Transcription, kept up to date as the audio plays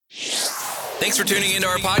Thanks for tuning into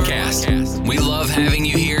our podcast. We love having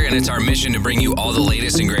you here, and it's our mission to bring you all the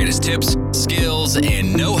latest and greatest tips, skills,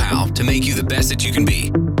 and know-how to make you the best that you can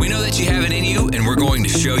be. We know that you have it in you, and we're going to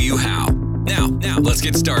show you how. Now, let's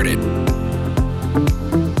get started.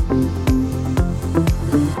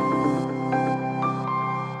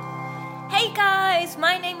 Hey guys,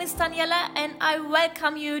 my name is Daniela, and I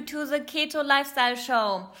welcome you to the Keto Lifestyle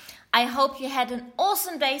Show. I hope you had an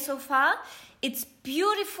awesome day so far. It's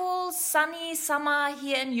beautiful, sunny summer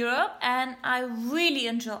here in Europe, and I really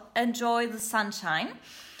enjoy the sunshine.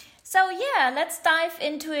 So let's dive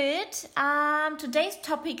into it. Today's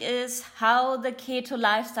topic is how the keto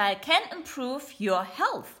lifestyle can improve your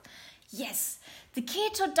health. Yes, the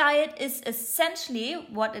keto diet is essentially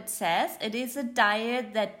what it says. It is a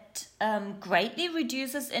diet that greatly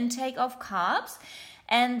reduces intake of carbs.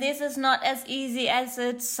 And this is not as easy as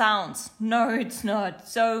it sounds. No, it's not.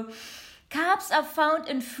 So carbs are found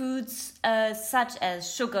in foods such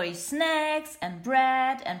as sugary snacks and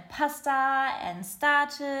bread and pasta and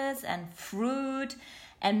starches and fruit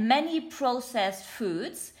and many processed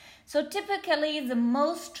foods. So typically the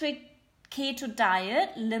most strict keto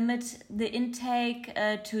diet limits the intake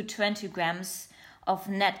to 20 grams of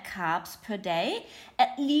net carbs per day,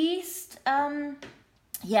 at least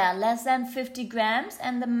less than 50 grams,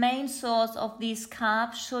 and the main source of these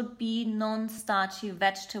carbs should be non-starchy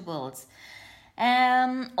vegetables.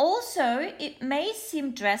 Also, it may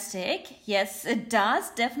seem drastic. Yes, it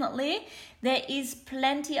does, definitely. There is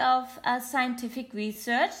plenty of scientific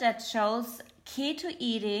research that shows keto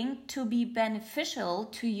eating to be beneficial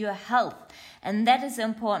to your health. And that is the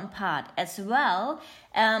important part, as well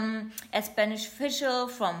as beneficial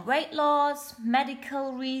from weight loss,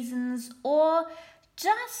 medical reasons, or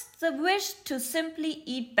just the wish to simply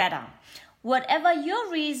eat better. Whatever your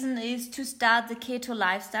reason is to start the keto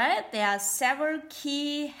lifestyle, there are several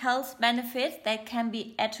key health benefits that can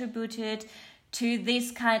be attributed to this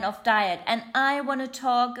kind of diet. And I want to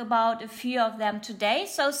talk about a few of them today.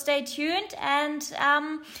 So stay tuned and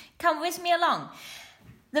come with me along.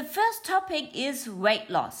 The first topic is weight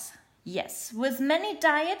loss. Yes, with many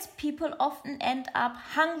diets, people often end up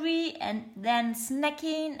hungry and then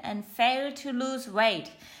snacking and fail to lose weight.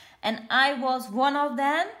 And I was one of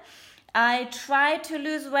them. I tried to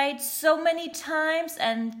lose weight so many times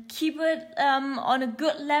and keep it on a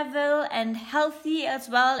good level and healthy as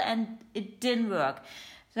well, and it didn't work.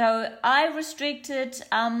 So I restricted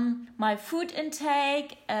my food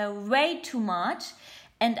intake way too much.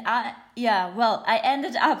 And I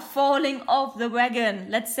ended up falling off the wagon,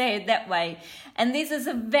 let's say it that way. And this is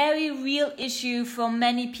a very real issue for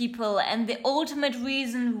many people. And the ultimate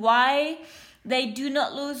reason why they do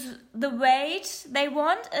not lose the weight they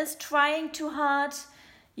want is trying too hard.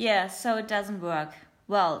 So it doesn't work.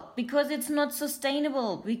 Well, because it's not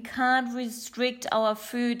sustainable. We can't restrict our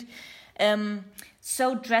food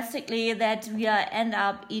so drastically that we end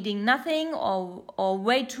up eating nothing or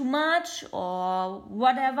way too much or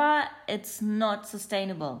whatever. It's not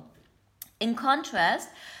sustainable. In contrast,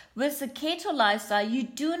 with the keto lifestyle, you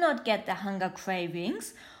do not get the hunger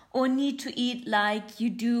cravings or need to eat like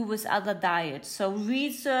you do with other diets. So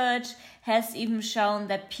research has even shown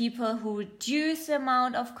that people who reduce the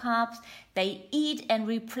amount of carbs they eat and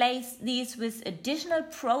replace these with additional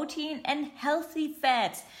protein and healthy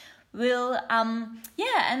fats will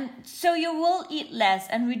and so you will eat less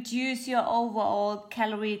and reduce your overall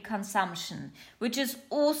calorie consumption, which is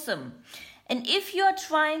awesome. And if you're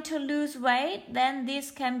trying to lose weight, then this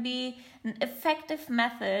can be an effective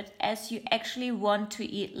method as you actually want to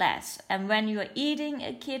eat less. And when you're eating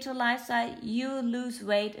a keto lifestyle, you lose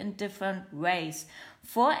weight in different ways.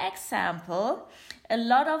 For example, a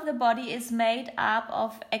lot of the body is made up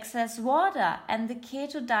of excess water, and the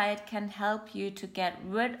keto diet can help you to get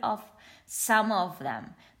rid of some of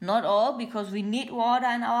them. Not all, because we need water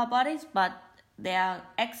in our bodies, but there are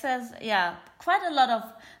excess, quite a lot of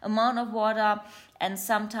amount of water, and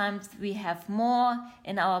sometimes we have more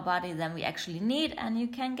in our body than we actually need, and you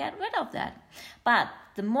can get rid of that. But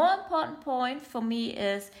the more important point for me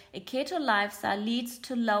is a keto lifestyle leads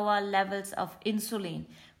to lower levels of insulin,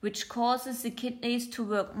 which causes the kidneys to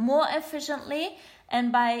work more efficiently.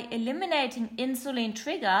 And by eliminating insulin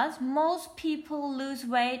triggers, most people lose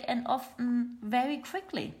weight and often very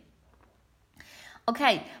quickly.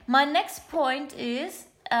 Okay, my next point is,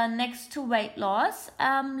 next to weight loss,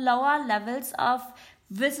 lower levels of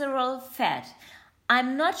visceral fat.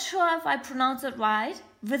 I'm not sure if I pronounce it right,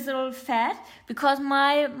 visceral fat, because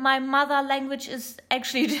my mother language is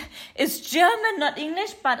actually is German, not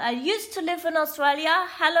English, but I used to live in Australia.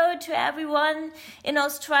 Hello to everyone in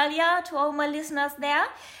Australia, to all my listeners there.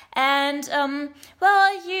 And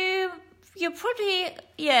you probably,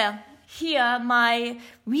 hear my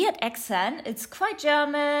weird accent. It's quite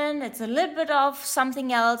German, it's a little bit of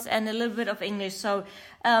something else and a little bit of English. So,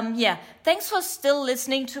 thanks for still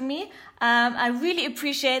listening to me. I really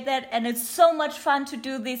appreciate that, and it's so much fun to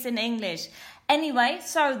do this in English. Anyway,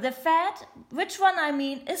 so the fat, which one I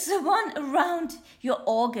mean, is the one around your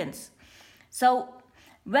organs. So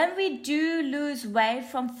when we do lose weight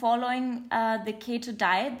from following the keto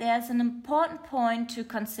diet, there's an important point to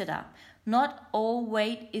consider. Not all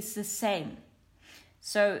weight is the same.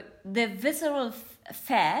 So the visceral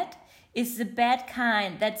fat is the bad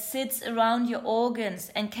kind that sits around your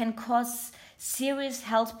organs and can cause serious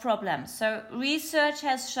health problems. So research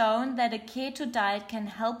has shown that a keto diet can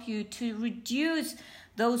help you to reduce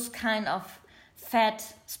those kind of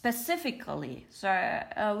fat specifically.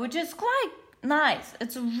 So which is quite nice.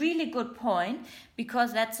 It's a really good point,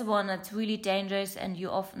 because that's the one that's really dangerous and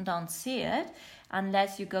you often don't see it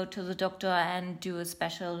unless you go to the doctor and do a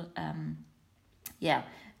special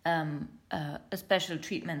a special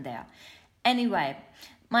treatment there. Anyway,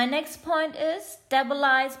 my next point is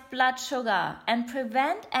stabilize blood sugar and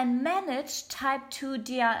prevent and manage type 2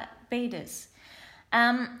 diabetes.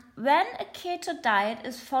 When a keto diet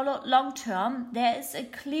is followed long term, there is a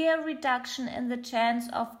clear reduction in the chance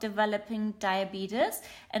of developing diabetes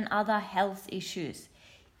and other health issues.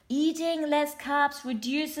 Eating less carbs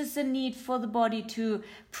reduces the need for the body to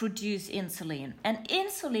produce insulin. And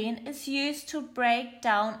insulin is used to break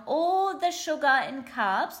down all the sugar in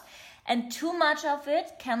carbs, and too much of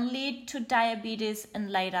it can lead to diabetes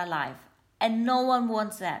in later life. And no one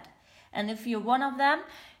wants that. And if you're one of them,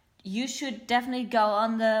 you should definitely go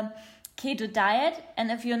on the keto diet.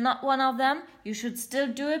 And if you're not one of them, you should still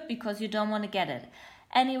do it because you don't want to get it.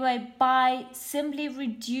 Anyway, by simply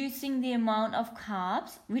reducing the amount of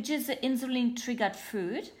carbs, which is the insulin-triggered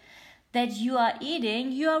food that you are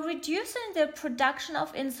eating, you are reducing the production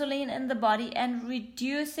of insulin in the body and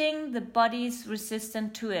reducing the body's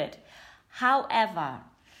resistance to it. However,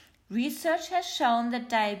 research has shown that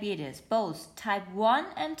diabetes, both type 1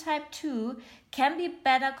 and type 2, can be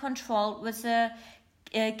better controlled with a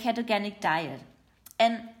ketogenic diet.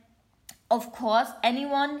 And of course,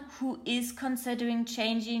 anyone who is considering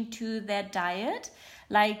changing to their diet,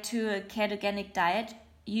 like to a ketogenic diet,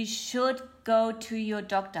 you should go to your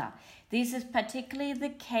doctor. This is particularly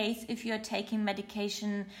the case if you're taking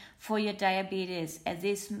medication for your diabetes, as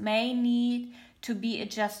this may need to be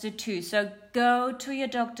adjusted too. So go to your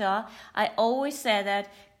doctor. I always say that,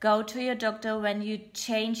 go to your doctor when you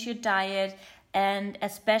change your diet, and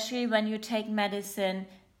especially when you take medicine.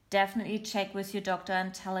 Definitely check with your doctor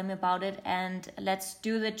and tell him about it, and let's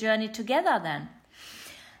do the journey together then.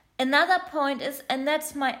 Another point is, and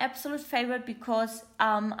that's my absolute favorite, because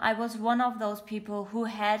I was one of those people who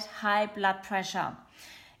had high blood pressure.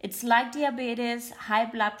 It's like diabetes. High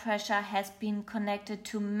blood pressure has been connected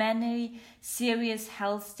to many serious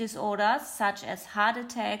health disorders such as heart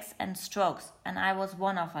attacks and strokes, and I was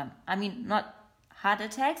one of them. I mean, not heart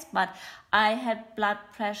attacks, but I had blood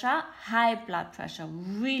pressure, high blood pressure,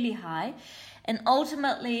 really high. And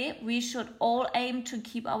ultimately, we should all aim to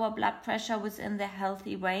keep our blood pressure within the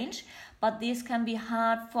healthy range, but this can be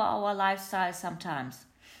hard for our lifestyle sometimes.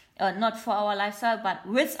 Not for our lifestyle, but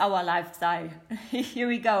with our lifestyle. Here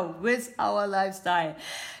we go, with our lifestyle.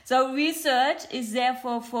 So research is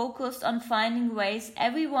therefore focused on finding ways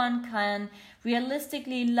everyone can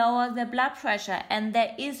realistically lower their blood pressure, and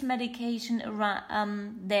there is medication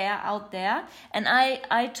around, out there, and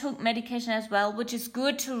I took medication as well, which is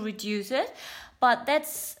good to reduce it, but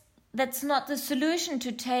that's not the solution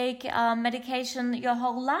to take medication your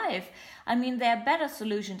whole life. I mean, there are better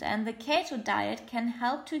solutions, and the keto diet can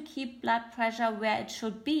help to keep blood pressure where it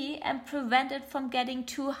should be and prevent it from getting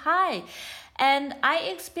too high. And I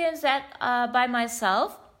experienced that by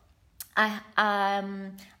myself.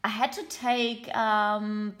 I had to take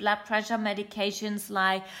blood pressure medications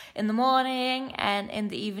like in the morning and in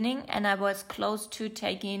the evening, and I was close to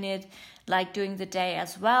taking it like during the day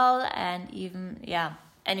as well, and even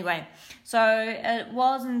anyway, so it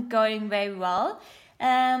wasn't going very well.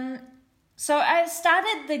 So I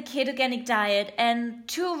started the ketogenic diet, and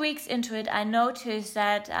 2 weeks into it, I noticed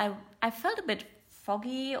that I felt a bit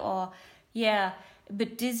foggy, or a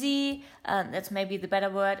bit dizzy. That's maybe the better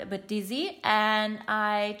word, a bit dizzy. And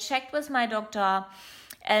I checked with my doctor,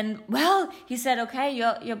 and well, he said, okay,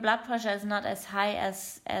 your blood pressure is not as high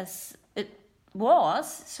as it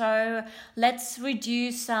was, so let's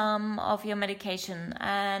reduce some of your medication.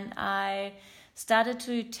 And I started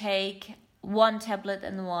to take 1 tablet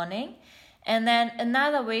in the morning, and then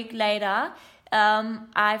another week later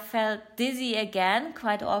I felt dizzy again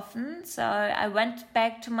quite often. So I went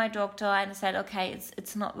back to my doctor and said, okay,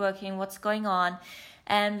 it's not working. What's going on?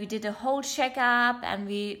 And we did a whole checkup, and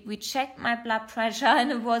we checked my blood pressure,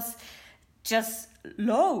 and it was just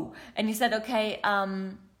low. And he said, okay,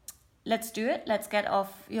 let's do it. Let's get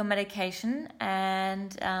off your medication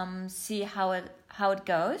and see how it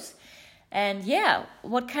goes. And yeah,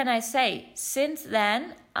 what can I say? Since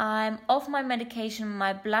then, I'm off my medication.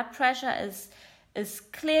 My blood pressure is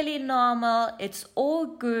clearly normal. It's all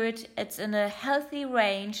good. It's in a healthy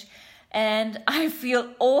range, and I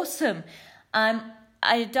feel awesome.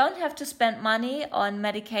 I don't have to spend money on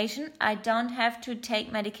medication. I don't have to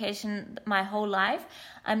take medication my whole life.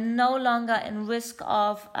 I'm no longer in risk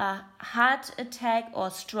of a heart attack or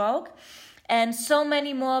stroke. And so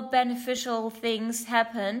many more beneficial things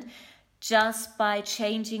happened just by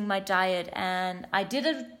changing my diet. And I did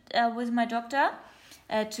it with my doctor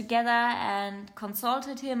together and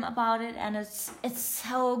consulted him about it, and it's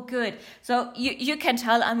so good. So you can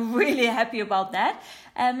tell I'm really happy about that.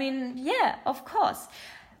 I mean, yeah, of course.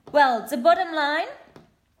 Well, the bottom line,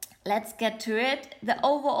 let's get to it. The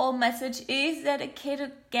overall message is that a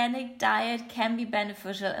ketogenic diet can be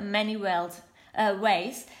beneficial in many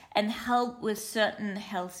ways and help with certain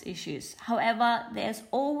health issues. However, there's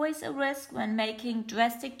always a risk when making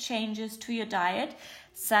drastic changes to your diet,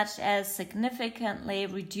 such as significantly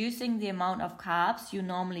reducing the amount of carbs you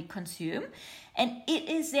normally consume. And it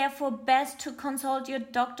is therefore best to consult your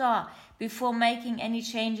doctor before making any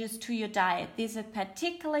changes to your diet. This is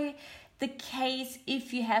particularly the case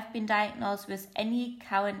if you have been diagnosed with any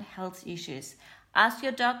current health issues. Ask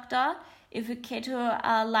your doctor if a keto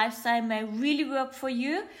lifestyle may really work for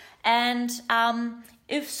you. And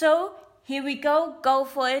if so, here we go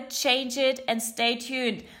for it, change it, and stay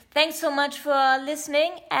tuned. Thanks so much for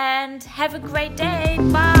listening, and have a great day.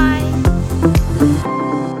 Bye.